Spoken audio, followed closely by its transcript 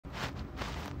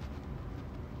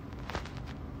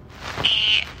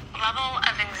level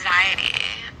of anxiety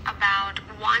about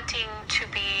wanting to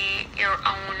be your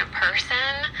own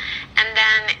person, and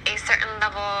then a certain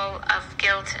level of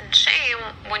guilt and shame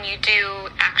when you do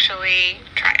actually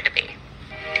try to be.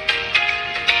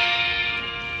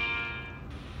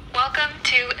 Welcome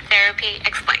to Therapy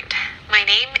Explained. My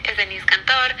name is Denise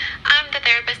Cantor. I'm the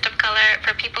therapist of color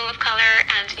for people of color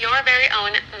and your very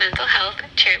own mental health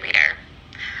cheerleader.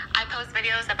 I post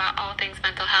videos about all things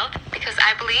mental health because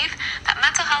I believe that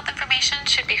mental health information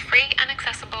should be free and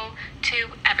accessible to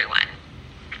everyone.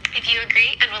 If you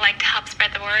agree and would like to help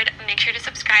spread the word, make sure to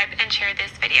subscribe and share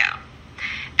this video.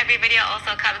 Every video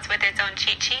also comes with its own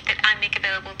cheat sheet that I make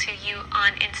available to you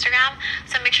on Instagram,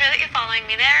 so make sure that you're following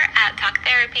me there at Talk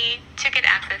Therapy to get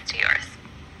access to yours.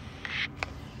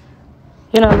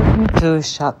 Listening to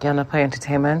Shotgun Play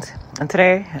Entertainment, and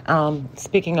today,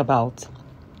 speaking about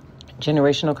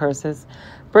generational curses,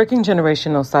 breaking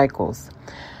generational cycles.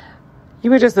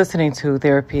 You were just listening to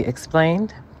Therapy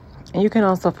Explained, and you can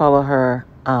also follow her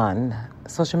on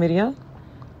social media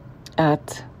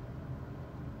at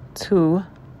to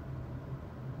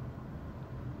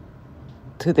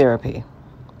Therapy.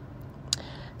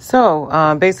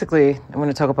 So, basically, I'm going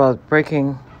to talk about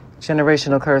breaking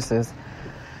generational curses.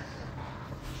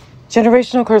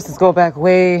 Generational curses go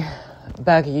way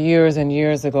back years and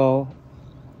years ago.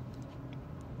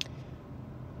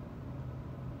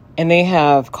 And they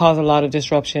have caused a lot of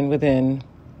disruption within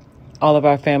all of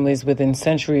our families within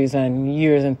centuries and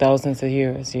years and thousands of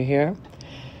years, you hear?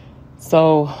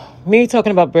 So me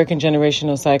talking about breaking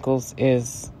generational cycles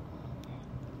is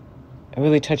a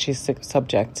really touchy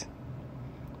subject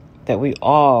that we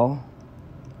all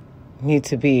need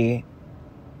to be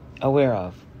aware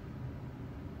of.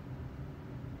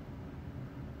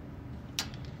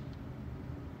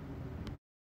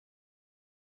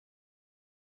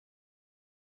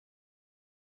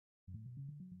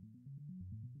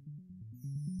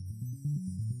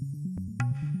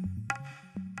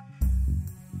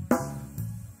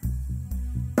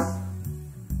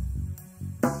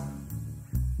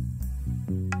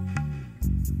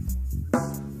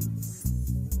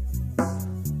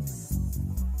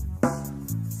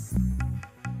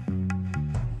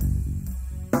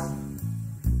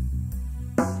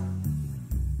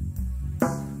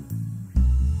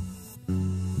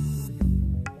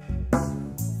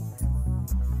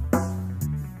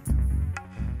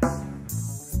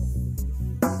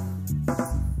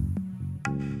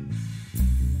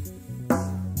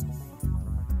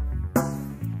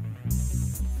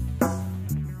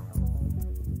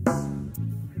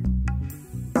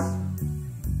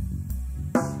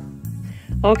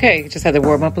 Okay, just had to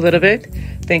warm up a little bit.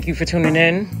 Thank you for tuning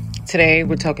in. Today,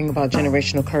 we're talking about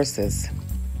generational curses.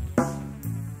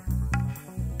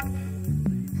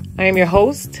 I am your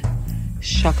host,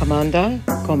 Shakamanda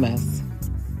Gomez.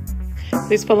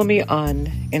 Please follow me on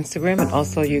Instagram, and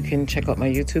also you can check out my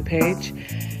YouTube page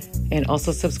and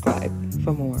also subscribe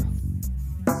for more.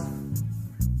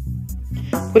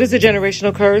 What is a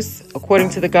generational curse? According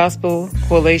to the Gospel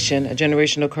Coalition, a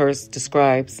generational curse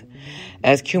describes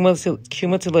as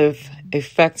cumulative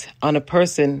effect on a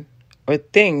person or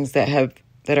things that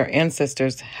our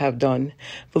ancestors have done,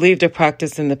 believed, or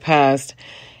practiced in the past,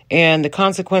 and the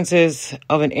consequences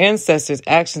of an ancestor's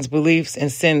actions, beliefs,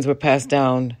 and sins were passed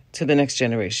down to the next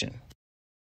generation.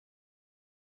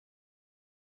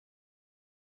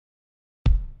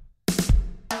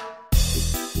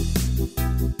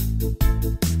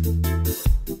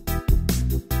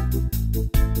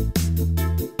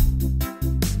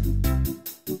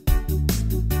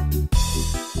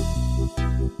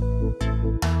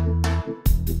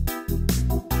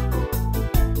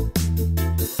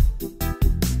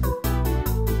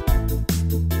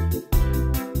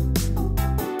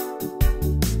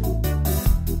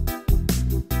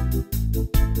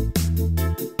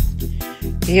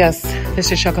 Yes,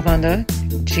 this is Shakamanda,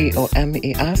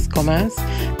 Gomes, Gomez.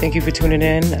 Thank you for tuning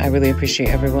in. I really appreciate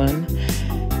everyone.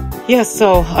 Yes,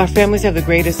 so our families have the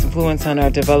greatest influence on our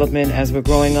development as we're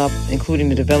growing up, including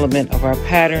the development of our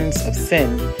patterns of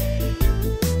sin.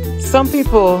 Some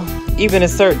people even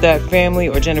assert that family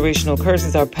or generational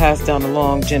curses are passed down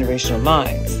along generational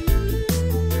lines.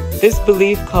 This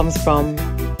belief comes from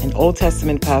an Old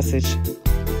Testament passage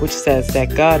which says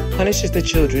that God punishes the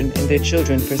children and their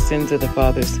children for sins of the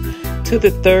fathers to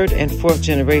the third and fourth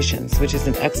generations, which is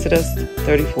in Exodus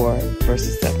 34,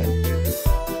 verses 7.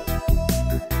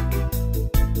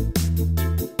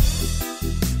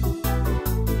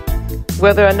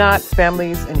 Whether or not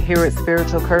families inherit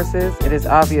spiritual curses, it is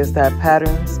obvious that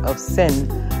patterns of sin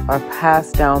are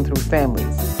passed down through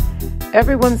families.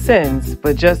 Everyone sins,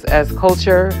 but just as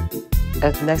culture,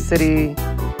 ethnicity,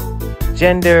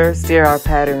 Gender steer our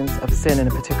patterns of sin in a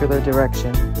particular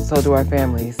direction. So do our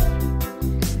families.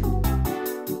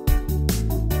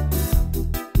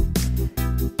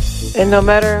 And no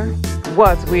matter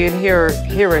what, we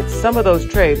inherit some of those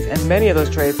traits and many of those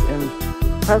traits in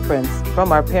preference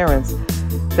from our parents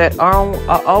that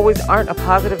always aren't a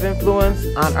positive influence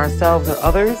on ourselves or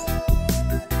others.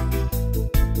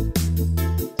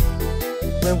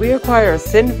 When we acquire a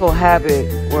sinful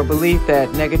habit or belief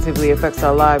that negatively affects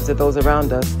our lives or those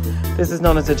around us, this is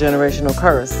known as a generational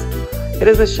curse. It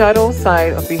is a shadow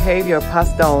side of behavior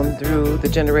passed down through the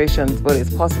generations, but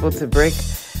it's possible to break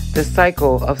the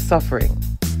cycle of suffering.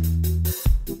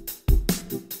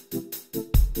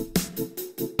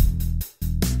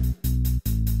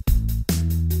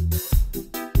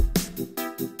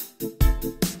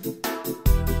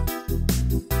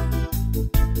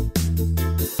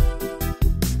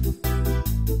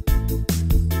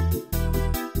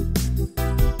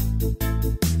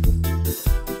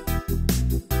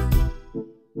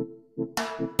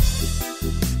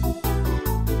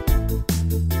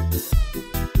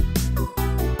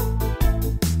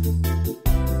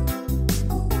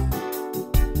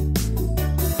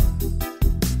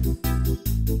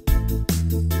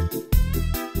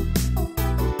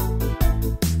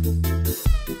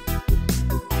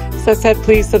 So I said,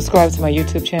 please subscribe to my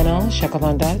YouTube channel,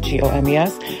 Shakamanda,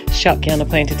 Gomes, Shakya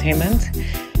Play Entertainment.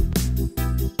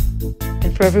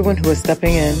 And for everyone who is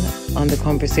stepping in on the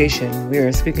conversation, we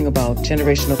are speaking about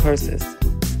generational curses.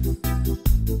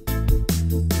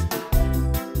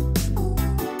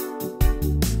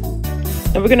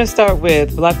 And we're going to start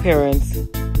with Black parents.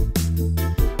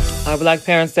 Our Black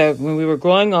parents that when we were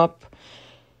growing up,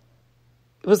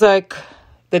 it was like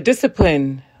the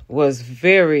discipline was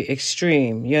very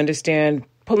extreme. You understand,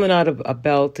 pulling out a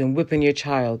belt and whipping your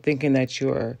child, thinking that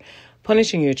you're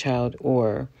punishing your child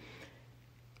or,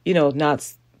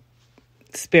 not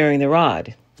sparing the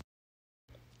rod.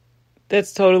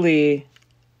 That's totally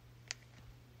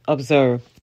absurd.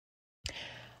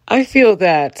 I feel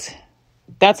that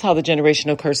that's how the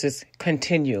generational curses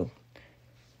continue.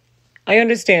 I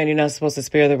understand you're not supposed to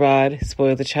spare the rod,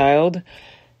 spoil the child,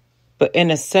 but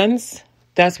in a sense,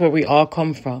 that's where we all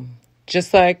come from.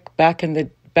 Just like back in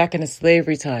the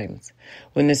slavery times,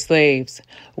 when the slaves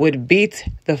would beat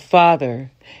the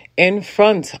father in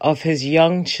front of his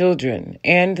young children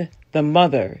and the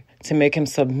mother to make him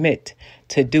submit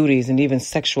to duties and even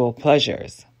sexual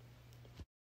pleasures.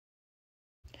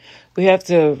 We have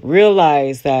to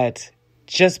realize that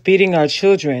just beating our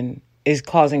children is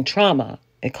causing trauma.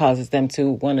 It causes them to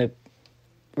want to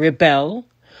rebel.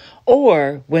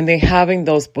 Or when they're having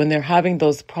those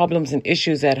problems and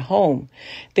issues at home,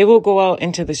 they will go out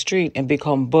into the street and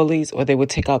become bullies, or they will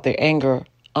take out their anger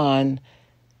on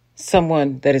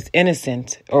someone that is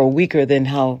innocent or weaker than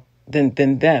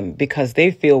them because they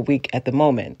feel weak at the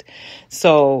moment.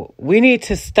 So we need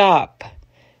to stop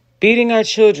beating our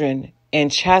children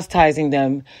and chastising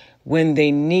them when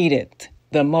they need it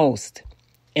the most,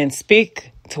 and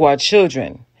speak to our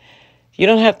children. You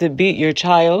don't have to beat your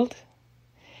child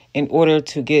in order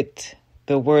to get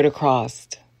the word across.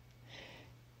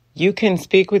 You can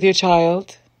speak with your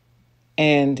child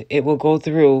and it will go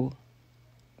through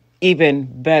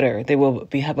even better. They will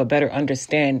have a better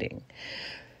understanding.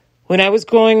 When I was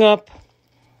growing up,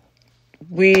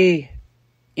 we,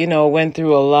 went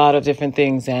through a lot of different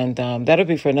things, and that'll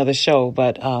be for another show,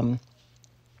 but I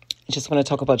just want to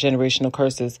talk about generational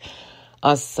curses.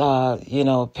 Us,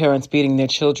 parents beating their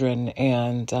children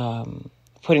and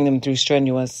putting them through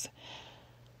strenuous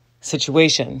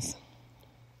situations,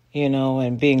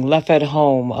 and being left at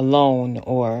home alone,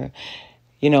 or,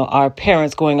 our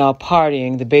parents going out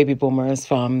partying, the baby boomers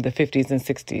from the 50s and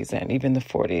 60s and even the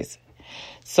 40s.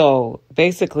 So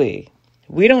basically,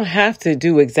 we don't have to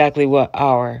do exactly what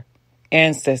our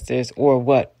ancestors or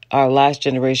what our last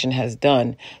generation has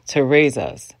done to raise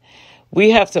us.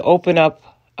 We have to open up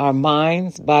our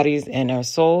minds, bodies, and our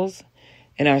souls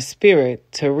and our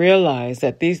spirit to realize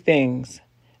that these things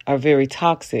are very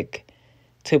toxic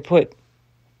to put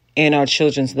in our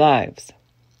children's lives.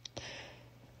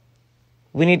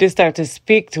 We need to start to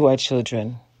speak to our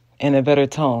children in a better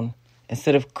tone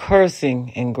instead of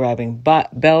cursing and grabbing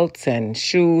belts and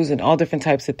shoes and all different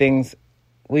types of things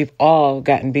we've all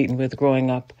gotten beaten with growing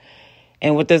up.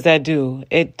 And what does that do?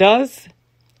 It does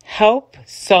help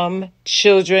some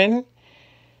children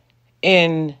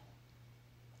in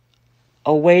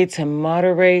a way to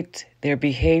moderate their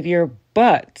behavior,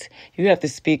 but you have to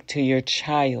speak to your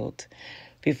child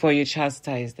before you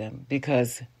chastise them,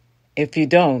 because if you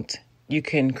don't, you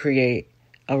can create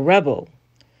a rebel.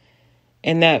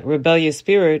 And that rebellious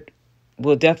spirit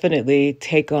will definitely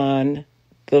take on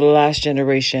the last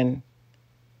generation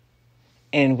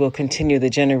and will continue the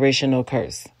generational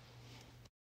curse.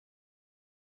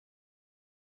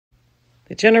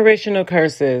 The generational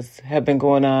curses have been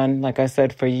going on, like I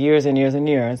said, for years and years and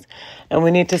years. And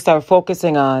we need to start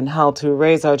focusing on how to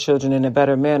raise our children in a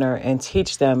better manner and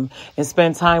teach them and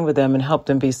spend time with them and help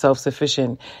them be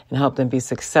self-sufficient and help them be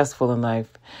successful in life.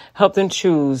 Help them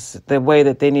choose the way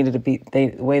that they needed to be,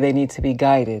 the way they need to be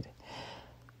guided.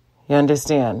 You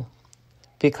understand?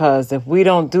 Because if we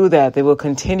don't do that, they will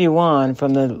continue on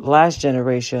from the last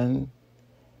generation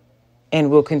and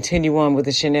we'll continue on with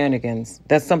the shenanigans.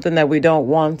 That's something that we don't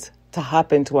want to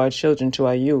happen to our children, to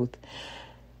our youth.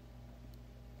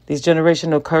 These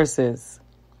generational curses.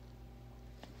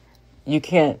 You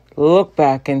can't look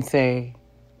back and say,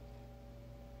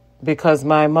 because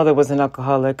my mother was an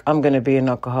alcoholic, I'm going to be an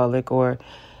alcoholic, or,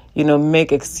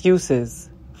 make excuses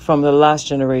from the last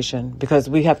generation, because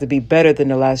we have to be better than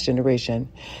the last generation.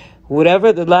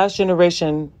 Whatever the last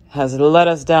generation has let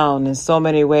us down in so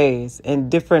many ways, in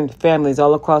different families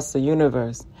all across the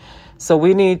universe. So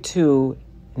we need to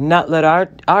not let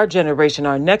our generation,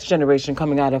 our next generation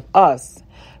coming out of us,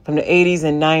 from the 80s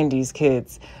and 90s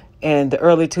kids and the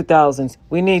early 2000s,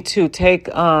 we need to take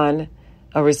on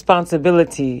a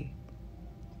responsibility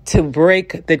to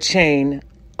break the chain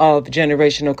of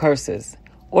generational curses.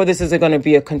 Or this is going to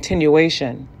be a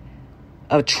continuation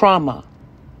of trauma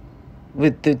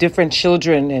with the different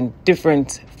children and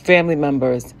different family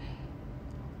members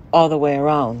all the way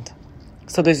around.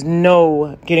 So there's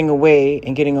no getting away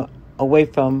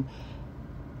from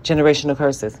generational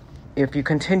curses if you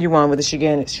continue on with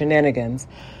the shenanigans.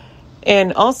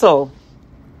 And also,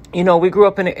 we grew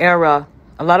up in an era,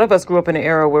 a lot of us grew up in an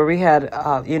era where we had,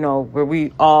 where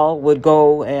we all would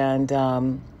go and,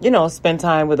 spend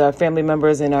time with our family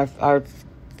members, and our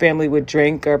family would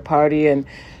drink or party and,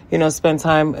 spend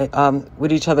time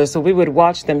with each other. So we would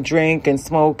watch them drink and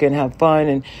smoke and have fun.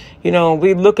 And,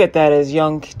 we look at that as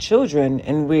young children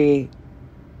and we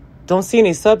don't see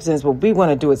any substance, but we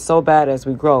want to do it so bad as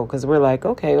we grow, because we're like,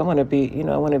 okay, I want to be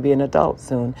an adult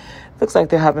soon. Looks like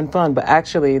they're having fun, but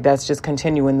actually that's just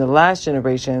continuing the last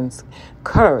generation's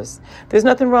curse. There's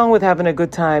nothing wrong with having a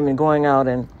good time and going out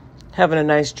and having a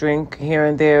nice drink here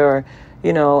and there, or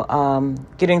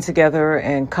getting together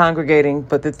and congregating.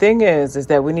 But the thing is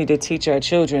that we need to teach our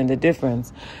children the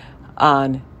difference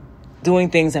on doing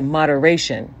things in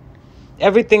moderation.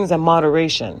 Everything's in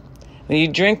moderation. When you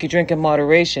drink in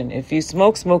moderation. If you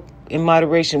smoke in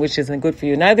moderation, which isn't good for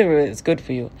you. Neither is good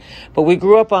for you. But we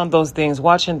grew up on those things,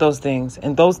 watching those things,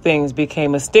 and those things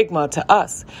became a stigma to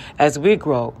us as we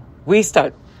grow. We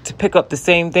start to pick up the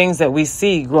same things that we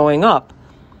see growing up.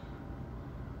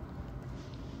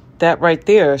 That right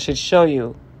there should show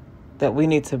you that we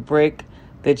need to break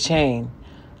the chain.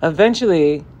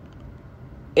 Eventually,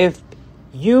 if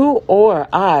you or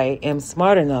I am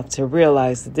smart enough to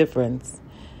realize the difference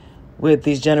with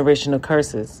these generational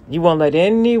curses, you won't let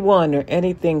anyone or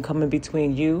anything come in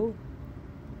between you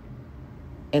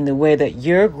and the way that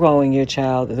you're growing your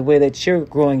child, the way that you're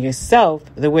growing yourself,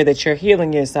 the way that you're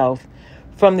healing yourself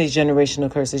from these generational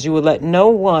curses. You will let no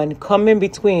one come in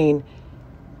between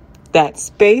that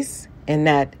space and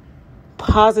that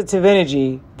positive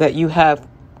energy that you have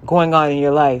going on in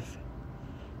your life.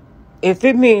 If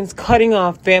it means cutting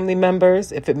off family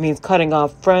members, if it means cutting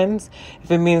off friends,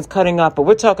 if it means cutting off, but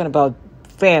we're talking about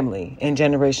family and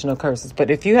generational curses.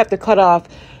 But if you have to cut off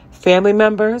family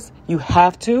members, you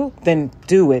have to, then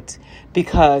do it,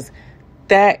 because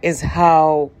that is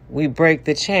how we break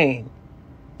the chain.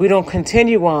 We don't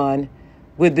continue on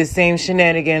with the same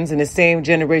shenanigans and the same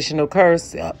generational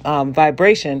curse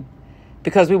vibration,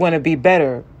 because we want to be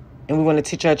better and we want to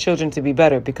teach our children to be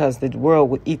better, because the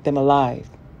world would eat them alive.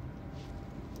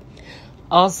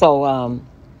 Also,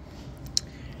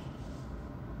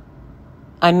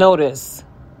 I notice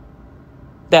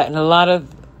that in a lot of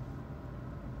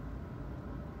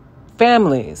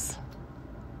families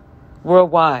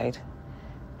worldwide,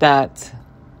 that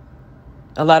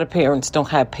a lot of parents don't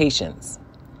have patience.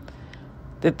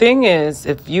 The thing is,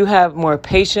 if you have more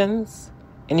patience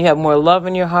and you have more love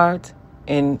in your heart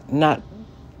and not,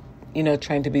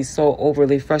 trying to be so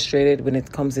overly frustrated when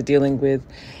it comes to dealing with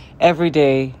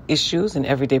everyday issues and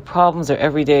everyday problems or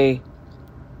everyday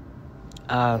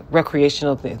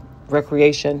recreation,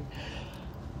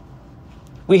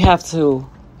 we have to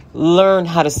learn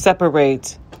how to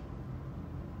separate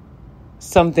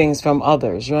some things from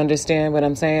others. You understand what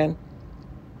I'm saying?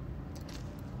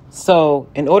 So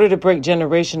in order to break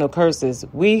generational curses,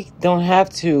 we don't have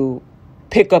to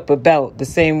pick up a belt the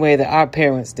same way that our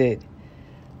parents did.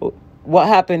 what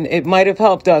happened, it might have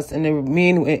helped us in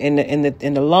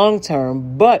the long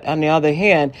term, but on the other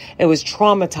hand, it was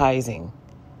traumatizing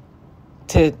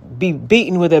to be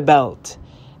beaten with a belt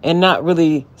and not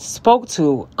really spoke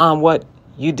to on what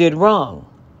you did wrong.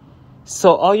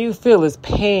 So all you feel is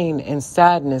pain and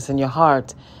sadness in your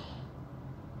heart.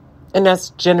 And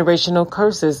that's generational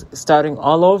curses starting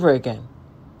all over again.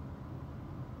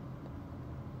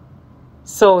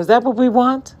 So is that what we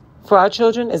want for our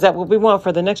children? Is that what we want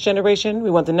for the next generation? We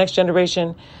want the next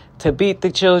generation to beat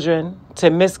the children, to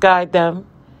misguide them,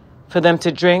 for them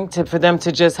to drink, for them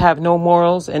to just have no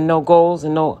morals and no goals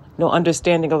and no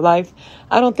understanding of life?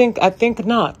 I think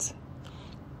not.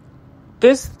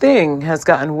 This thing has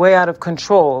gotten way out of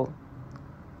control.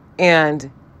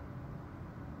 And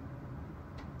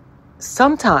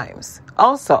sometimes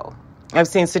also I've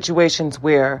seen situations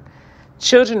where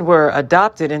children were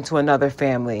adopted into another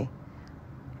family,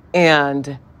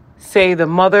 and say the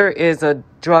mother is a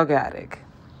drug addict,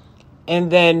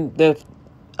 and then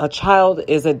a child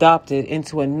is adopted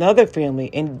into another family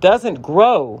and doesn't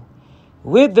grow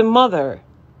with the mother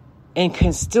and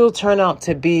can still turn out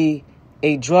to be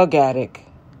a drug addict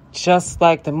just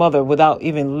like the mother without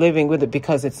even living with it,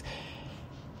 because it's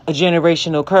a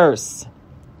generational curse,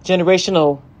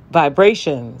 generational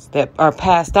vibrations that are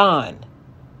passed on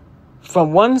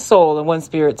from one soul and one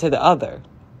spirit to the other.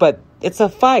 But it's a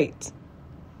fight.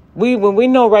 When we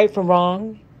know right from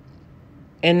wrong,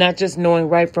 and not just knowing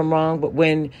right from wrong, but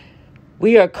when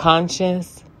we are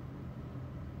conscious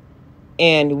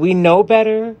and we know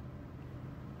better,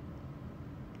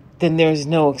 then there's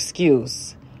no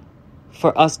excuse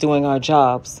for us doing our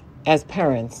jobs as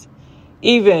parents,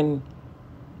 even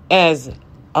as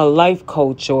a life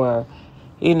coach or,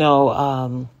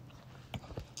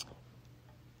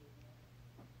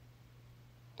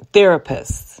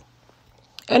 therapists,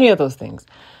 any of those things.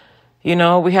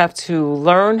 We have to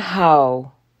learn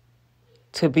how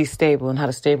to be stable and how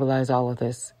to stabilize all of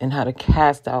this and how to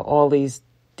cast out all these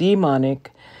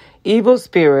demonic, evil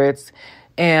spirits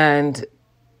and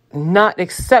not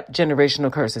accept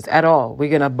generational curses at all. We're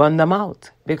going to burn them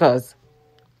out because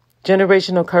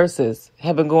generational curses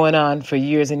have been going on for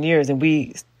years and years, and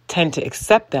we tend to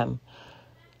accept them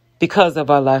because of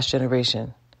our last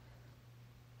generation.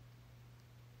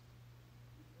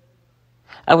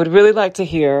 I would really like to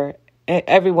hear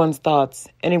anyone's thoughts.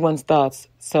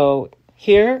 So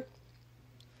here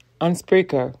on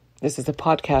Spreaker, this is a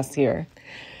podcast here.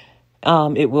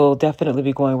 It will definitely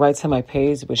be going right to my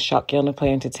page with Shaka on the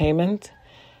Play Entertainment.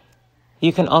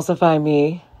 You can also find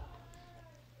me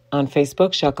on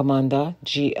Facebook, Shakamanda,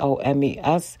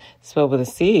 Gomes, spelled with a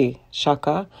C,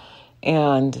 Shaka,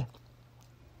 and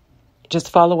just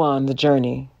follow on the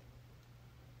journey,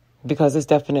 because this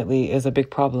definitely is a big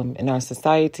problem in our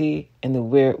society, in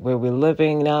where we're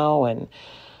living now, and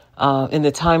in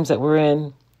the times that we're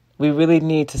in. We really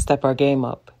need to step our game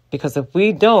up, because if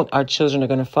we don't, our children are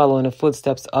going to follow in the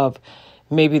footsteps of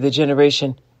maybe the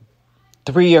generation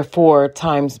 3 or 4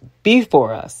 times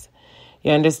before us.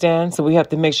 You understand? So we have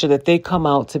to make sure that they come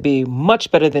out to be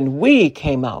much better than we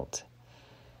came out.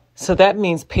 So that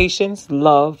means patience,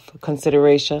 love,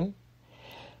 consideration,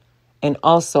 and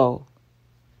also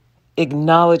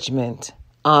acknowledgement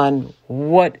on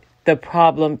what the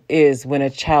problem is when a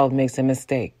child makes a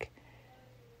mistake.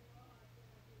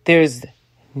 There's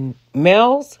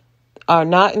males are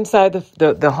not inside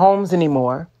the homes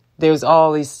anymore. There's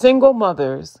all these single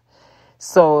mothers.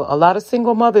 So a lot of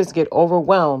single mothers get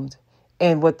overwhelmed.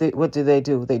 And what do?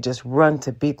 They just run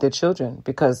to beat their children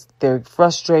because they're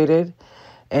frustrated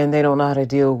and they don't know how to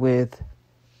deal with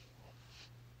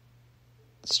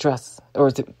stress or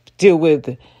to deal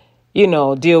with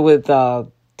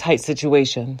tight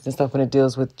situations and stuff when it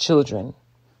deals with children.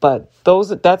 But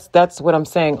that's what I'm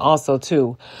saying also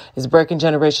too, is breaking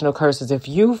generational curses. If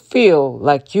you feel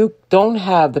like you don't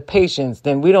have the patience,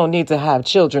 then we don't need to have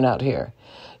children out here.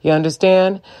 You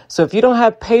understand? So if you don't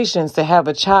have patience to have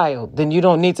a child, then you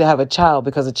don't need to have a child,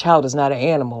 because a child is not an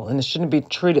animal and it shouldn't be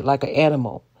treated like an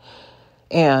animal.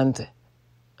 And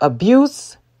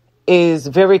abuse is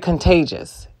very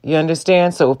contagious. You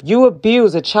understand? So if you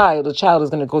abuse a child is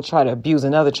going to go try to abuse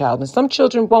another child. And some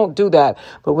children won't do that.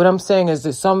 But what I'm saying is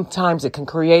that sometimes it can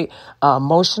create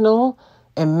emotional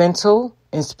and mental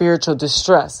and spiritual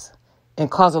distress and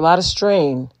cause a lot of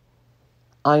strain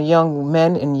on young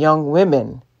men and young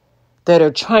women that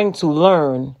are trying to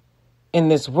learn in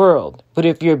this world. But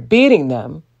if you're beating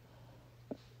them,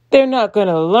 they're not going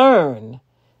to learn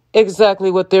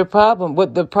exactly what the problem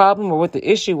or what the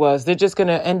issue was. They're just going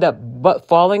to end up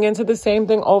falling into the same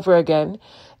thing over again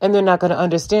And they're not going to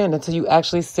understand until you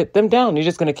actually sit them down. You're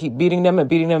just going to keep beating them and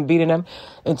beating them and beating them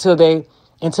until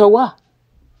what?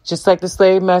 Just like the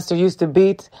slave master used to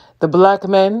beat the black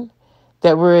men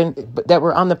that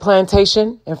were on the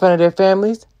plantation in front of their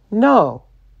families. No,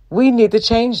 we need to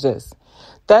change this.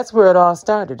 That's where it all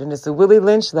started. And it's the Willie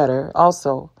Lynch letter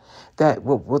also that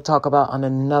we'll talk about on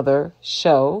another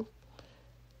show.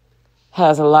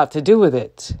 Has a lot to do with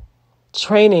it.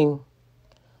 Training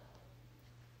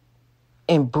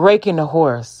and breaking the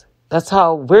horse. That's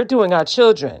how we're doing our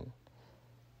children.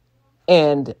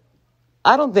 And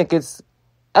I don't think it's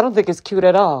cute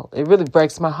at all. It really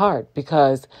breaks my heart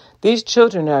because these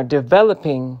children are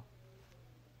developing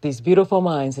these beautiful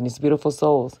minds and these beautiful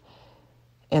souls,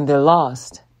 and they're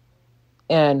lost.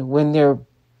 And when they're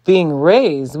being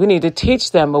raised, we need to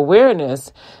teach them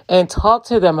awareness and talk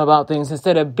to them about things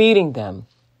instead of beating them.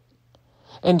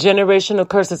 And generational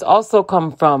curses also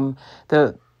come from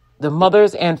the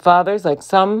mothers and fathers. Like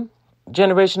some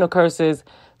generational curses,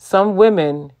 some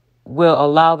women will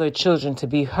allow their children to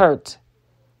be hurt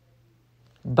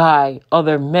by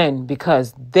other men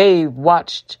because they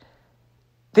watched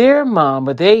their mom,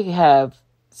 or they have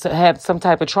some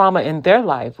type of trauma in their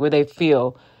life where they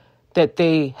feel that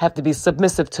they have to be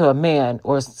submissive to a man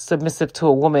or submissive to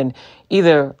a woman,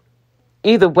 either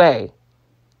way,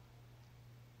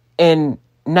 and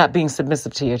not being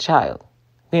submissive to your child.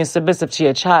 Being submissive to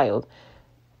your child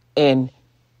and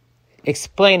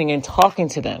explaining and talking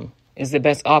to them is the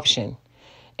best option.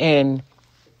 And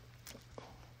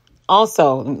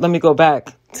also, let me go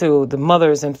back to the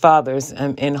mothers and fathers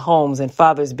in homes, and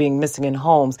fathers being missing in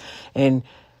homes, and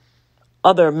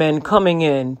other men coming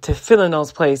in to fill in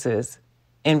those places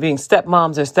and being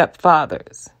stepmoms or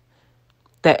stepfathers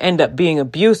that end up being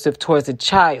abusive towards a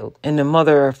child, and the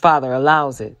mother or father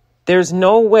allows it. There's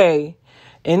no way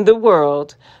in the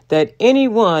world that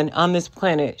anyone on this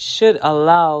planet should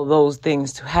allow those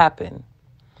things to happen.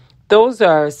 Those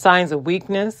are signs of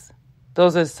weakness.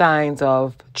 Those are signs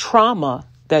of trauma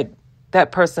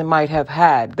that person might have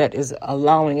had that is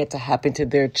allowing it to happen to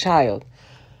their child.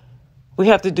 We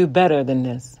have to do better than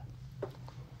this.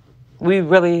 We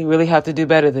really, really have to do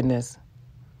better than this.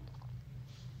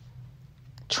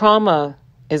 Trauma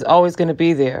is always going to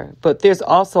be there, but there's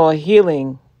also a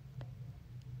healing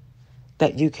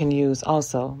that you can use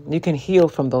also. You can heal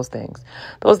from those things.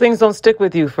 Those things don't stick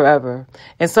with you forever.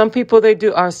 And some people,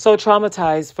 are so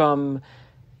traumatized from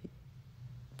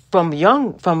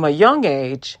a young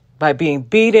age by being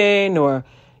beaten or,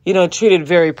 treated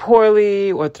very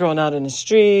poorly or thrown out in the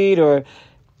street or,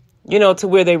 to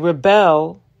where they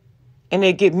rebel and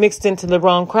they get mixed into the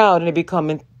wrong crowd and they come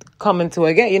into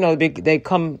a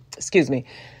gang,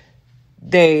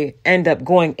 they end up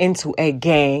going into a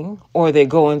gang, or they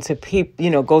go into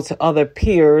go to other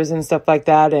peers and stuff like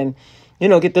that, and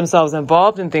get themselves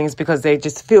involved in things because they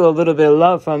just feel a little bit of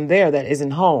love from there that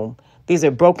isn't home. These are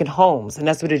broken homes, and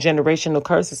that's where the generational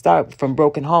curses start, from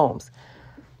broken homes.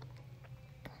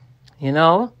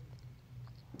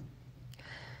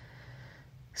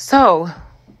 So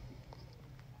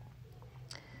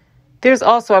there's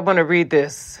also, I want to read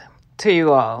this to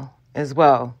you all as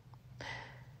well.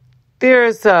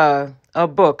 There's a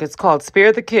book. It's called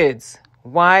Spare the Kids: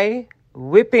 Why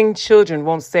Whipping Children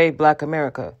Won't Save Black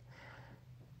America.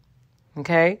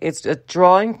 Okay? It's a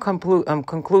drawing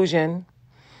conclusion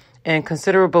and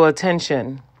considerable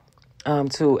attention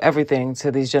to everything, to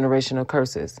these generational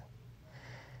curses.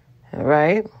 All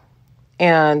right?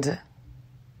 And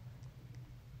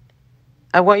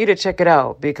I want you to check it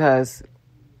out because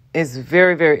it's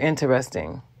very, very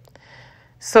interesting.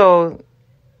 So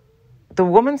the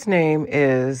woman's name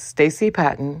is Stacey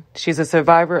Patton. She's a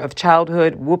survivor of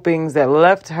childhood whoopings that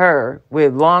left her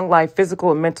with long life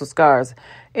physical and mental scars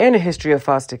and a history of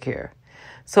foster care.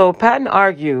 So Patton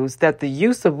argues that the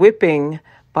use of whipping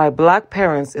by Black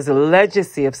parents is a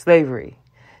legacy of slavery.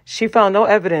 She found no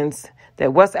evidence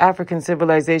that West African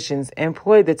civilizations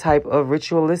employed the type of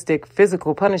ritualistic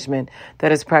physical punishment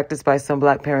that is practiced by some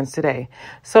Black parents today.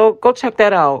 So go check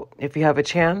that out if you have a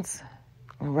chance.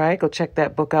 All right, go check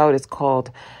that book out. It's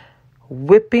called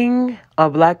Whipping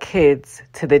of Black Kids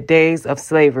to the Days of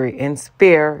Slavery and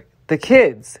Spare the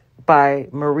Kids by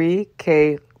Marie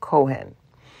K. Cohen.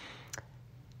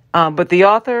 But the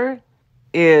author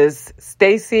is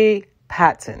Stacey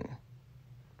Patton.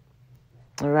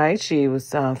 All right, she was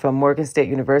from Morgan State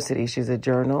University. She's a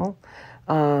journal.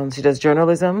 She does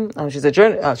journalism. She's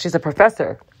a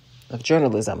professor of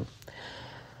journalism.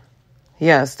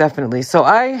 Yes, definitely. So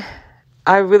I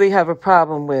really have a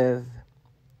problem with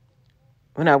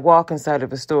when I walk inside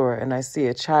of a store and I see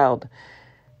a child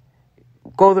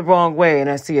go the wrong way and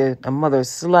I see a mother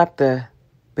slap the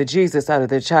bejesus out of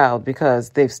their child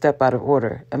because they've stepped out of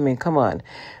order. I mean, come on.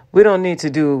 We don't need to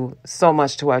do so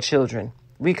much to our children.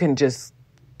 We can just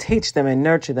teach them and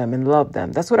nurture them and love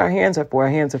them. That's what our hands are for. Our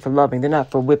hands are for loving. They're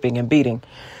not for whipping and beating.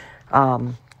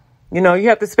 You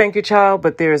have to spank your child,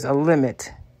 but there's a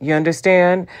limit. You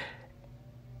understand?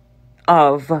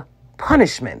 Of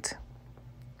punishment.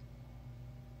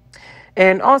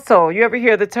 And also, you ever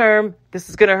hear the term, this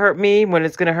is going to hurt me when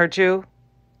it's going to hurt you?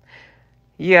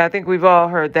 Yeah, I think we've all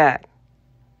heard that.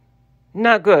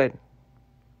 Not good.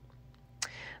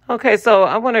 Okay, so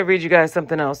I want to read you guys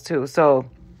something else too. So,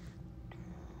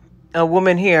 a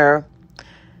woman here,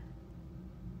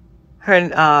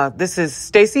 this is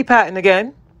Stacy Patton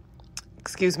again.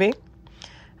 Excuse me.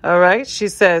 All right, she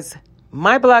says,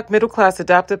 my black middle-class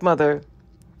adoptive mother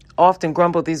often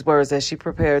grumbled these words as she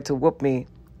prepared to whoop me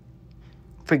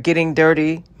for getting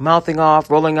dirty, mouthing off,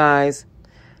 rolling eyes,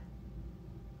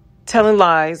 telling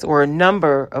lies, or a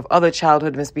number of other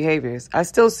childhood misbehaviors. I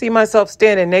still see myself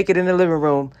standing naked in the living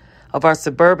room of our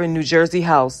suburban New Jersey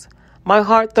house, my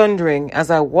heart thundering as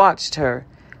I watched her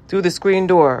through the screen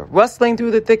door, rustling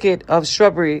through the thicket of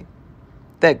shrubbery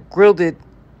that gilded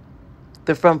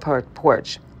the front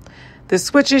porch. The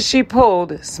switches she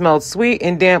pulled smelled sweet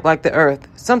and damp like the earth.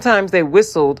 Sometimes they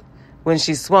whistled when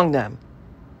she swung them.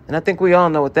 And I think we all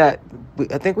know I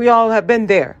think we all have been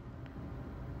there.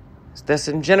 That's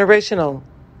some generational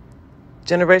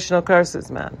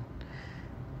curses, man.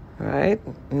 Right?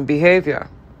 And behavior.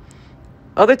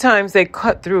 Other times they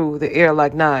cut through the air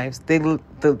like knives. They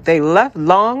left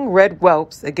long red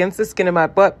whelps against the skin of my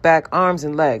butt, back, arms,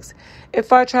 and legs.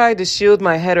 If I tried to shield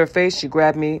my head or face, she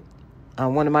grabbed me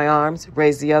on one of my arms,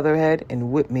 raised the other head,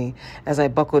 and whipped me as I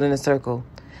buckled in a circle.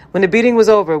 When the beating was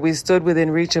over, we stood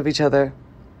within reach of each other.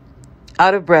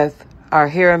 Out of breath, our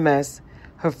hair a mess.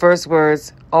 Her first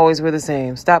words always were the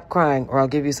same. Stop crying or I'll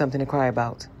give you something to cry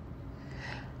about.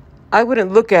 I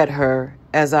wouldn't look at her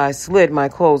as I slid my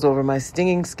clothes over my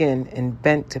stinging skin and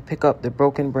bent to pick up the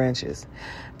broken branches.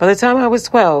 By the time I was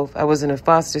 12, I was in a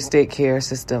foster state care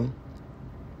system.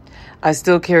 I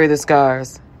still carry the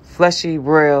scars, fleshy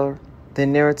braille that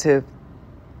narrates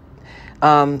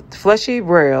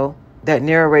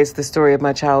the story of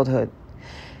my childhood.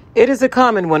 It is a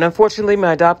common one. Unfortunately,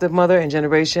 my adoptive mother and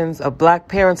generations of black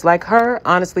parents like her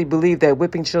honestly believe that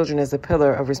whipping children is a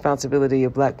pillar of responsibility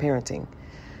of black parenting.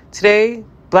 Today,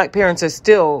 black parents are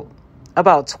still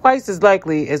about twice as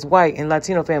likely as white and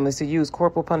Latino families to use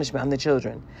corporal punishment on their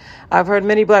children. I've heard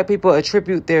many black people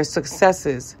attribute their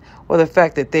successes or the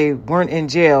fact that they weren't in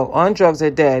jail, on drugs, or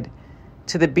dead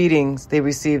to the beatings they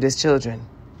received as children.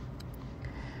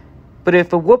 But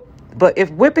if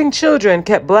whipping children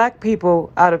kept black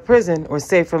people out of prison or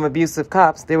safe from abusive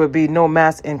cops, there would be no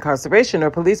mass incarceration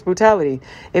or police brutality.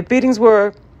 If beatings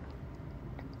were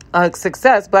a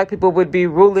success, black people would be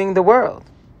ruling the world.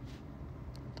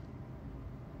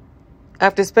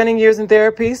 After spending years in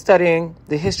therapy, studying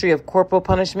the history of corporal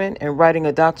punishment, and writing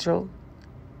a doctoral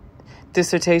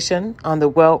dissertation on the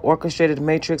well-orchestrated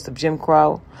matrix of Jim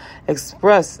Crow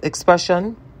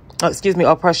oppression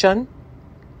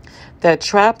that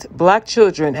trapped black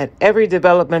children at every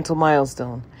developmental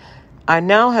milestone, I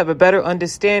now have a better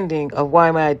understanding of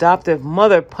why my adoptive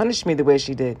mother punished me the way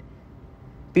she did.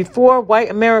 Before white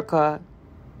America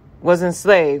was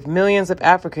enslaved, millions of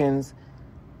Africans,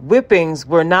 whippings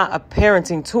were not a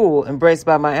parenting tool embraced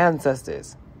by my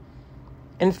ancestors.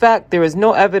 In fact, there is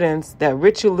no evidence that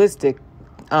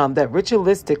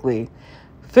ritualistically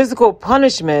physical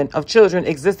punishment of children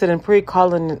existed in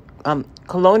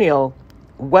pre-colonial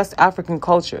West African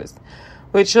cultures,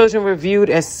 where children were viewed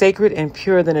as sacred and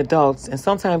purer than adults, and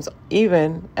sometimes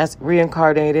even as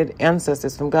reincarnated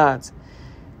ancestors from gods.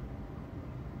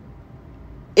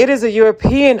 It is a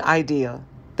European idea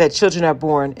that children are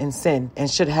born in sin and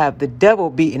should have the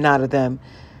devil beaten out of them,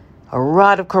 a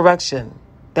rod of correction,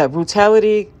 that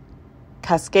brutality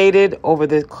cascaded over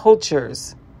the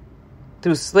cultures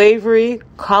through slavery,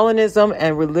 colonism,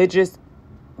 and religious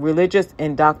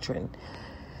indoctrination.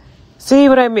 See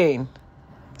what I mean?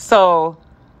 So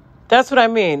that's what I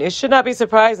mean. It should not be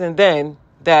surprising then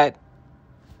that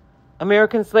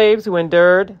American slaves who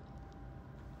endured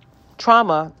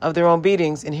trauma of their own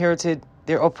beatings inherited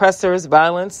their oppressors'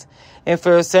 violence, and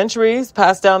for centuries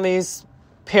passed down these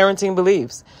parenting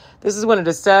beliefs. This is one of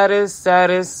the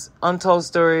saddest untold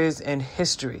stories in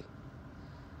history.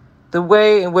 The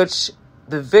way in which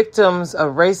the victims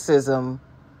of racism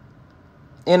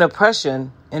and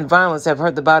oppression and violence have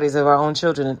hurt the bodies of our own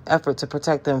children in an effort to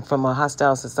protect them from a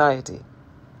hostile society.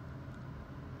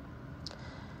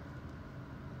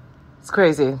 It's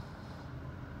crazy.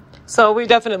 So we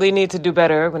definitely need to do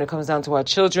better when it comes down to our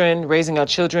children, raising our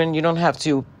children. You don't have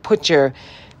to put your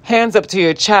hands up to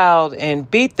your child and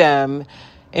beat them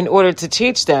in order to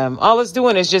teach them. All it's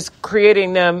doing is just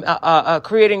creating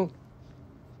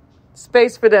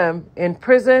space for them in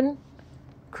prison,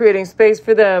 creating space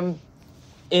for them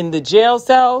in the jail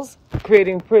cells,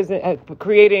 creating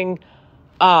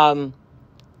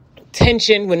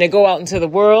tension when they go out into the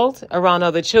world around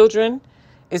other children.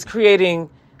 Is creating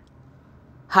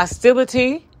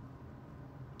hostility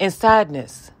and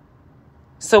sadness.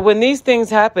 So when these things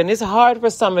happen, it's hard for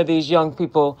some of these young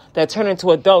people that turn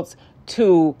into adults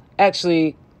to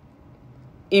actually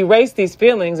erase these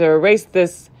feelings or erase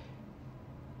this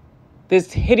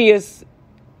hideous,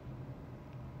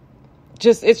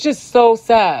 it's just so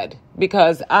sad,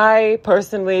 because I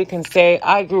personally can say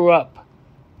I grew up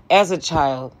as a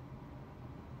child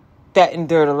that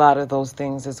endured a lot of those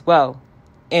things as well.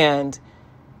 And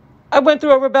I went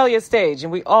through a rebellious stage,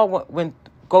 and we all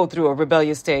go through a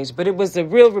rebellious stage, but it was a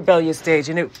real rebellious stage.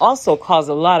 And it also caused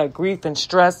a lot of grief and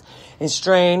stress and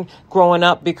strain growing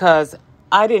up, because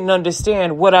I didn't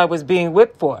understand what I was being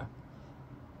whipped for,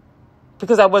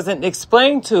 because I wasn't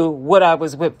explained to what I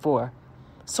was whipped for.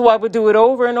 So I would do it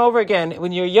over and over again.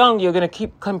 When you're young, you're going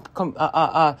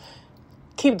to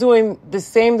keep doing the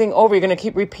same thing over. You're going to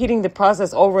keep repeating the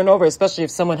process over and over, especially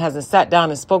if someone hasn't sat down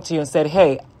and spoke to you and said,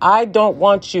 hey, I don't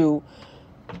want you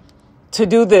to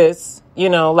do this.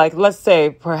 Like, let's say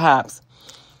perhaps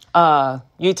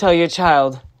you tell your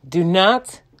child, do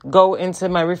not go into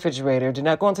my refrigerator. Do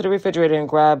not go into the refrigerator and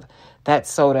grab that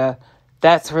soda.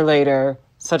 That's for later,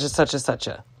 such and such and such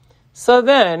a. So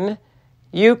then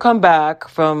you come back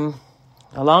from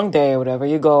a long day or whatever.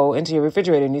 You go into your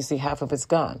refrigerator and you see half of it's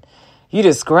gone. You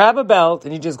just grab a belt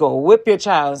and you just go whip your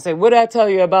child and say, what did I tell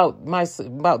you about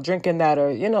drinking that,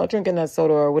 or, drinking that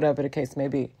soda, or whatever the case may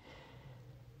be.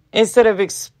 Instead of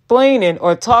explaining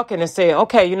or talking and saying,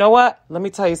 okay, you know what? Let me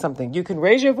tell you something. You can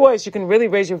raise your voice. You can really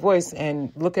raise your voice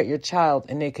and look at your child,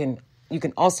 and you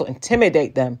can also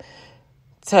intimidate them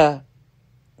to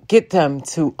get them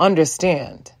to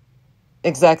understand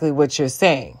exactly what you're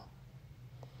saying.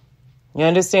 You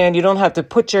understand? You don't have to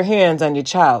put your hands on your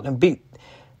child and beat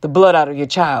the blood out of your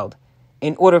child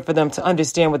in order for them to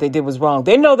understand what they did was wrong.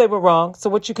 They know they were wrong. So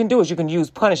what you can do is you can use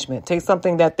punishment. Take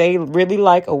something that they really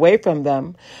like away from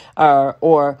them,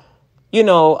 or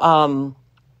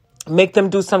make them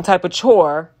do some type of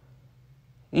chore,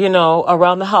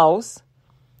 around the house.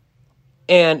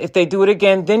 And if they do it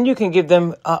again, then you can give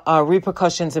them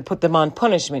repercussions and put them on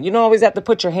punishment. You don't always have to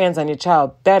put your hands on your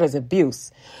child. That is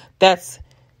abuse. That's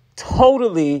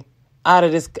totally out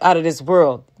of this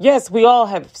world. Yes, we all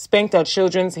have spanked our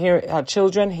children here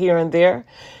and there.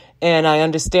 And I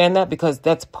understand that, because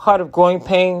that's part of growing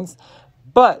pains.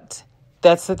 But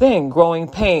that's the thing, growing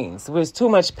pains. There's too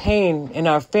much pain in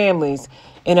our families,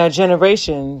 in our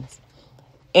generations,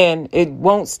 and it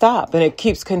won't stop, and it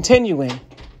keeps continuing.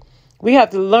 We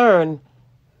have to learn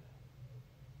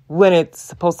when it's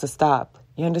supposed to stop.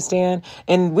 You understand?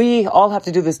 And we all have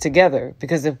to do this together,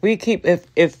 because if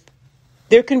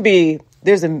there can be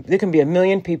a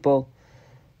million people,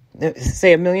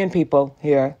 say 1 million people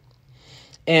here,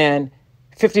 and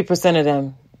 50% of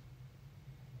them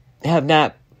have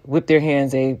not whipped their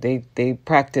hands. They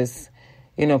practice,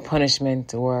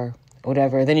 punishment or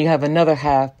whatever. Then you have another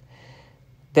half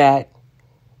that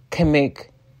can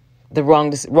make the wrong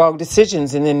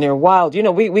decisions, and then they're wild.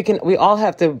 We all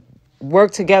have to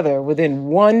work together within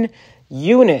one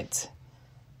unit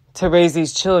to raise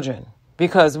these children.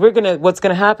 Because what's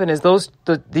gonna happen is there's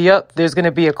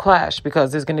gonna be a clash,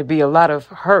 because there's gonna be a lot of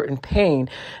hurt and pain,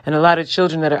 and a lot of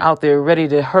children that are out there ready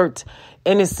to hurt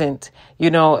innocent,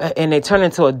 and they turn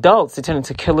into adults. They turn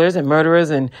into killers and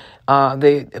murderers, and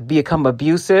they become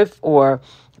abusive, or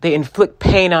they inflict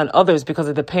pain on others because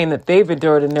of the pain that they've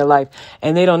endured in their life,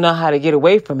 and they don't know how to get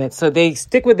away from it. So they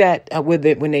stick with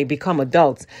it when they become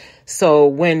adults. So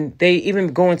when they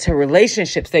even go into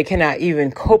relationships, they cannot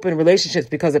even cope in relationships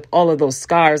because of all of those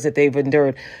scars that they've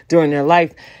endured during their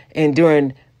life and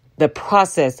during the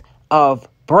process of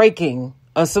breaking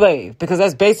a slave. Because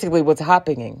that's basically what's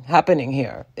happening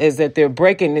here, is that they're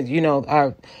breaking,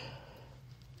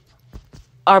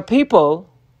 our people,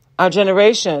 our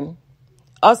generation,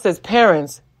 us as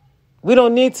parents. We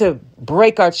don't need to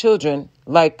break our children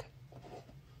like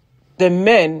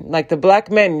the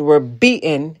black men were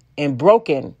beaten and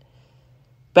broken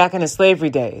back in the slavery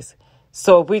days.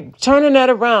 So if we turning that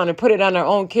around and put it on our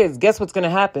own kids, guess what's going to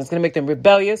happen? It's going to make them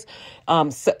rebellious.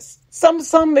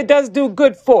 Some it does do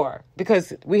good for,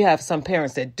 because we have some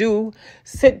parents that do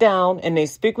sit down and they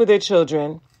speak with their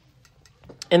children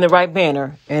in the right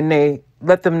manner, and they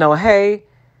let them know, hey,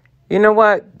 you know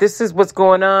what? This is what's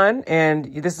going on,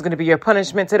 and this is going to be your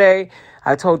punishment today.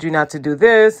 I told you not to do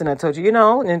this, and I told you,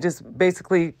 and just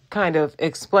basically kind of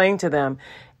explain to them.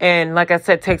 And like I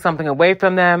said, take something away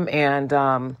from them and,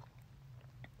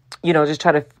 just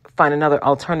try to find another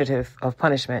alternative of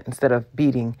punishment instead of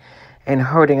beating and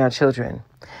hurting our children.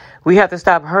 We have to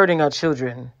stop hurting our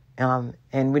children, and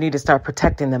we need to start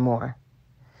protecting them more.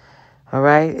 All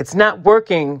right? It's not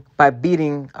working by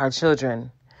beating our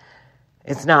children.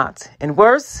 It's not. And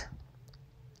worse,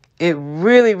 it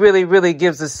really, really, really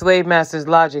gives the slave master's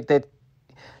logic that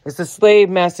it's the slave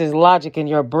master's logic in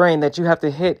your brain that you have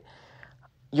to hit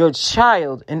your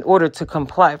child in order to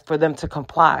comply, for them to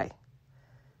comply.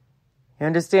 You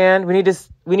understand? We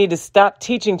need to stop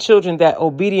teaching children that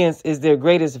obedience is their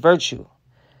greatest virtue,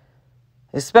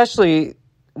 especially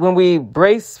when we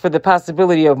brace for the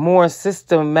possibility of more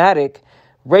systematic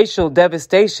racial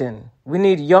devastation. We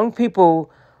need young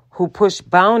people who push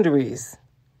boundaries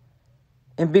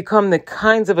and become the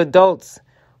kinds of adults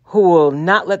who will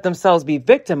not let themselves be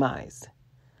victimized.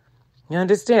 You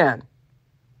understand?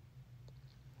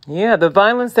 Yeah, the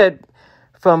violence that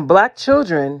from Black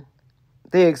children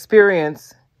they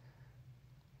experience,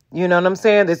 you know what I'm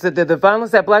saying? It's the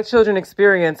violence that Black children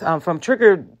experience from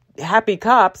trigger happy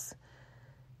cops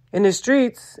in the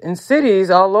streets, in cities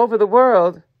all over the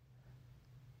world.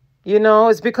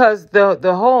 It's because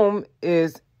the home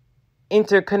is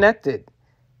interconnected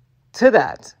to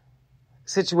that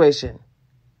situation.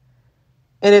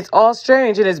 And it's all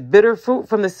strange, and it's bitter fruit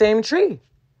from the same tree.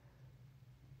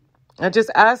 I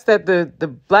just ask that the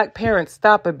Black parents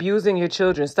stop abusing your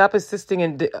children, stop assisting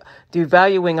in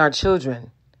devaluing our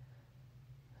children.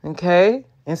 Okay?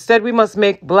 Instead, we must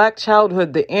make Black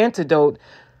childhood the antidote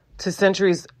to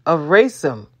centuries of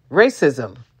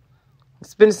racism.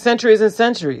 It's been centuries and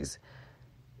centuries.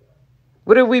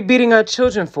 What are we beating our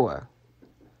children for?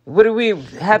 What do we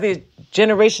have these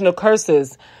generational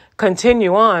curses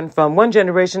continue on from one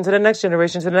generation to the next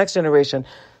generation to the next generation?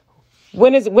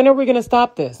 When are we going to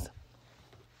stop this?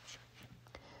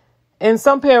 And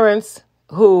some parents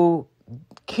who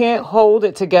can't hold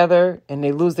it together and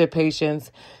they lose their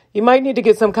patience, you might need to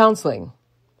get some counseling,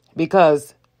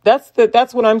 because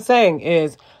that's what I'm saying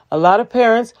is a lot of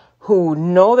parents who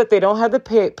know that they don't have the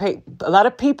pay. A lot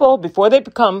of people, before they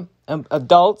become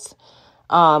adults,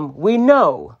 we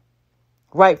know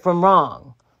right from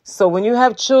wrong. So when you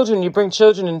have children, you bring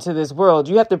children into this world,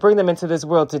 you have to bring them into this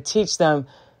world to teach them,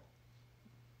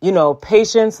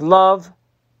 patience, love,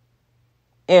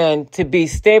 and to be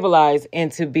stabilized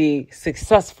and to be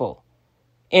successful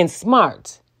and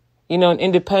smart, and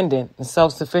independent and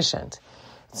self-sufficient.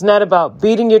 It's not about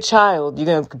beating your child. You're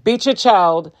going to beat your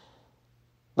child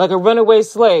like a runaway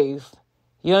slave.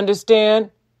 You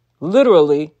understand?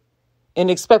 Literally.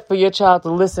 And expect for your child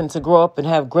to listen, to grow up and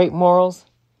have great morals.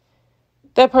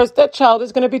 That child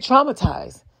is going to be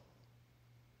traumatized.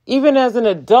 Even as an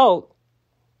adult,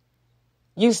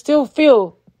 you still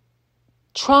feel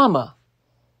trauma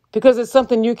because it's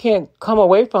something you can't come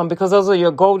away from, because those are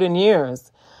your golden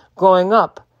years growing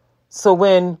up. So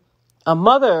when a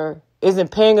mother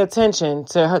isn't paying attention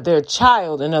to their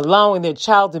child and allowing their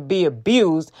child to be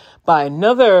abused by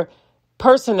another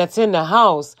person that's in the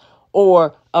house,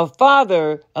 or a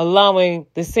father allowing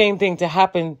the same thing to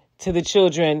happen to the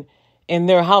children in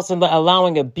their house and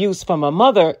allowing abuse from a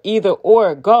mother, either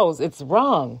or it goes, it's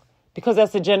wrong, because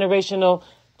that's a generational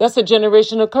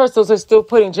curse. Those are still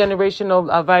putting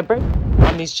generational vibration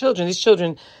on these children. These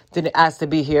children didn't ask to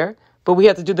be here, but we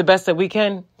have to do the best that we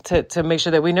can to make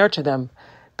sure that we nurture them.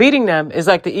 Beating them is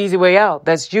like the easy way out.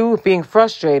 That's you being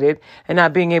frustrated and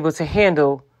not being able to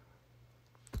handle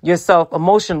yourself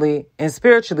emotionally and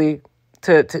spiritually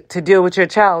to deal with your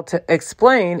child, to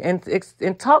explain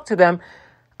and talk to them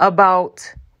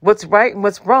about what's right and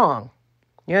what's wrong.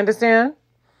 You understand?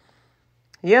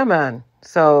 Yeah, man.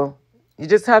 So you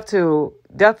just have to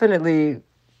we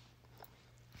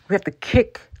have to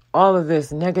kick all of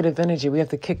this negative energy. We have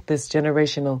to kick these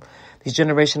generational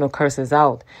curses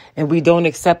out, and we don't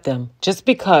accept them just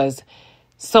because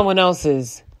someone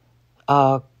else's,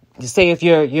 say if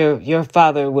your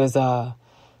father was a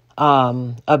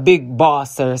big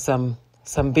boss or some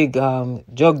big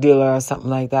drug dealer or something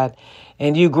like that,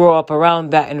 and you grow up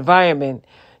around that environment,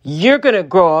 you're going to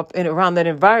grow up around that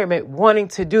environment wanting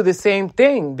to do the same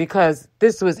thing because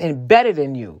this was embedded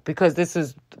in you, because this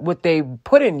is what they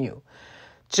put in you.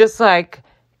 Just like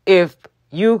if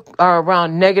you are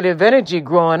around negative energy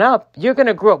growing up, you're going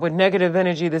to grow up with negative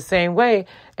energy the same way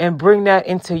and bring that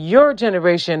into your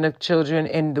generation of children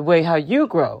in the way how you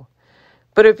grow.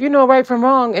 But if you know right from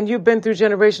wrong and you've been through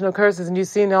generational curses and you've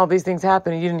seen all these things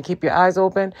happen and you didn't keep your eyes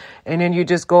open, and then you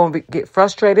just go and get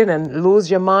frustrated and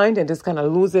lose your mind and just kind of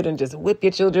lose it and just whip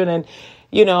your children and,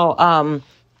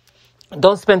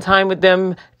 don't spend time with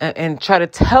them and try to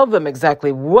tell them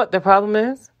exactly what the problem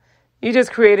is, you're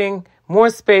just creating more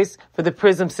space for the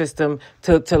prison system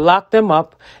to lock them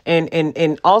up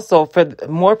and also for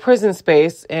more prison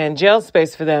space and jail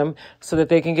space for them so that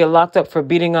they can get locked up for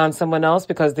beating on someone else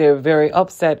because they're very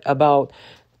upset about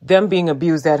them being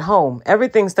abused at home.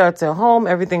 Everything starts at home.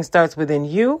 Everything starts within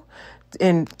you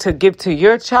and to give to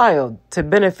your child to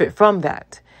benefit from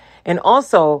that. And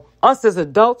also, us as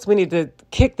adults, we need to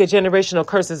kick the generational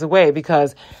curses away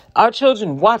because our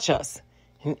children watch us.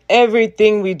 And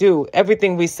everything we do,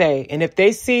 everything we say. And if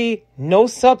they see no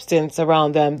substance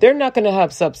around them, they're not going to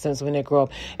have substance when they grow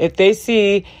up. If they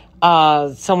see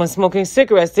someone smoking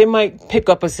cigarettes, they might pick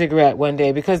up a cigarette one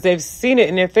day because they've seen it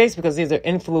in their face because these are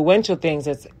influential things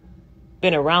that's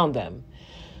been around them.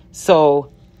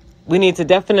 So we need to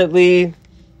definitely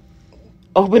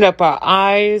open up our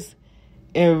eyes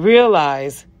and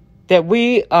realize that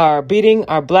we are beating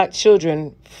our black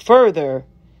children further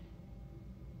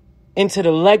into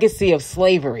the legacy of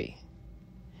slavery.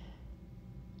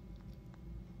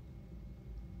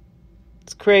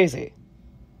 It's crazy.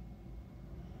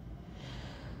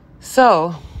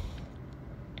 So,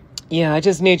 I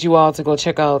just need you all to go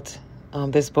check out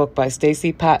this book by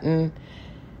Stacey Patton.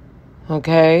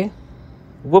 Okay?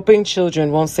 Whooping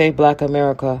Children Won't Save Black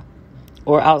America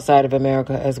or outside of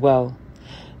America as well.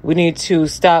 We need to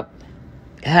stop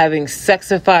having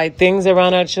sexified things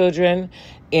around our children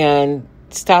and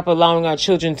stop allowing our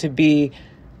children to be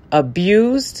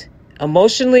abused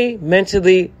emotionally,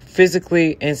 mentally,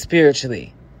 physically, and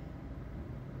spiritually.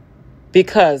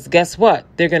 Because guess what?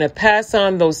 They're going to pass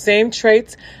on those same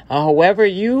traits, however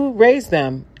you raise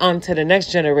them, onto the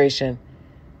next generation.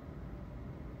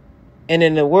 And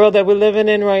in the world that we're living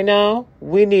in right now,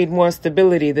 we need more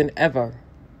stability than ever.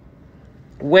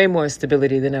 Way more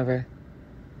stability than ever.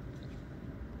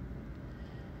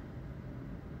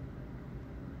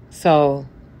 So,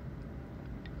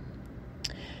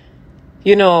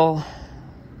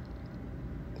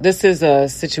 this is a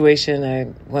situation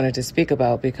I wanted to speak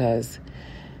about because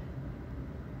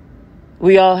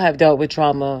we all have dealt with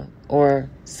trauma or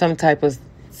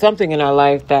something in our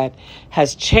life that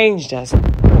has changed us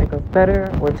to make us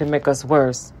better or to make us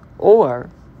worse, or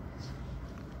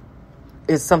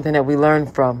it's something that we learn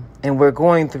from and we're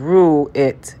going through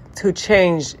it to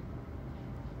change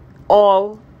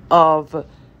all of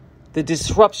the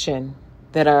disruption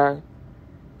that our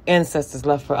ancestors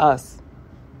left for us.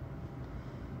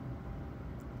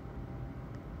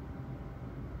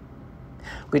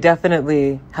 We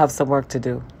definitely have some work to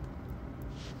do.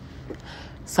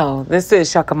 So this is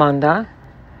Shakamanda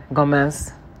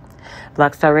Gomez,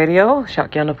 Black Star Radio,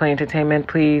 Shotgun Play Entertainment.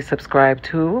 Please subscribe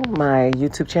to my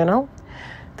YouTube channel.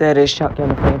 That is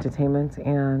Shotgun Play Entertainment.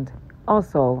 And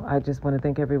also, I just want to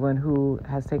thank everyone who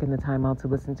has taken the time out to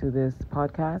listen to this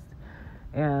podcast.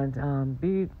 And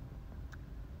be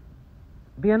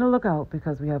on the lookout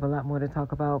because we have a lot more to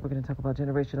talk about. We're going to talk about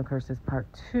generational curses part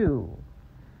 2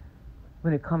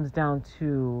 when it comes down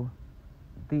to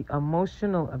the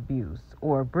emotional abuse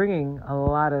or bringing a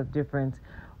lot of different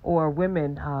or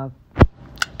women.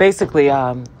 Basically,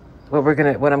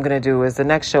 what I'm gonna do is the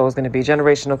next show is gonna be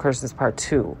generational curses part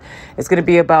 2. It's gonna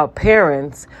be about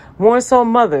parents, more so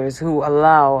mothers, who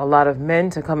allow a lot of men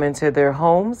to come into their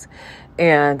homes,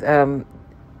 and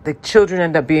the children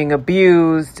end up being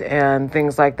abused and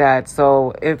things like that.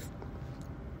 So if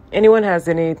anyone has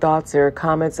any thoughts or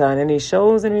comments on any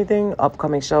shows, anything,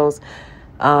 upcoming shows,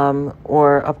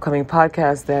 or upcoming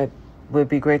podcasts that would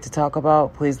be great to talk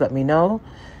about, please let me know.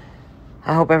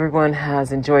 I hope everyone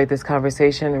has enjoyed this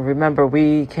conversation. And remember,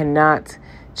 we cannot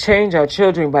change our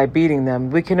children by beating them.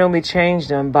 We can only change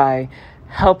them by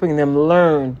helping them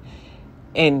learn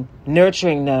and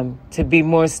nurturing them to be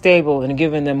more stable and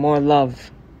giving them more love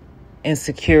and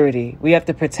security. We have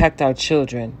to protect our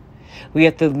children. We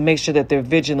have to make sure that they're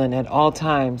vigilant at all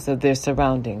times of their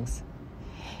surroundings.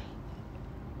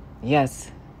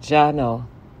 Yes, Jano.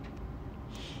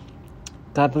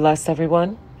 God bless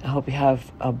everyone. I hope you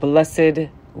have a blessed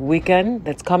weekend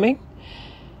that's coming.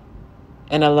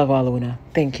 And I love Aluna.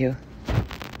 Thank you.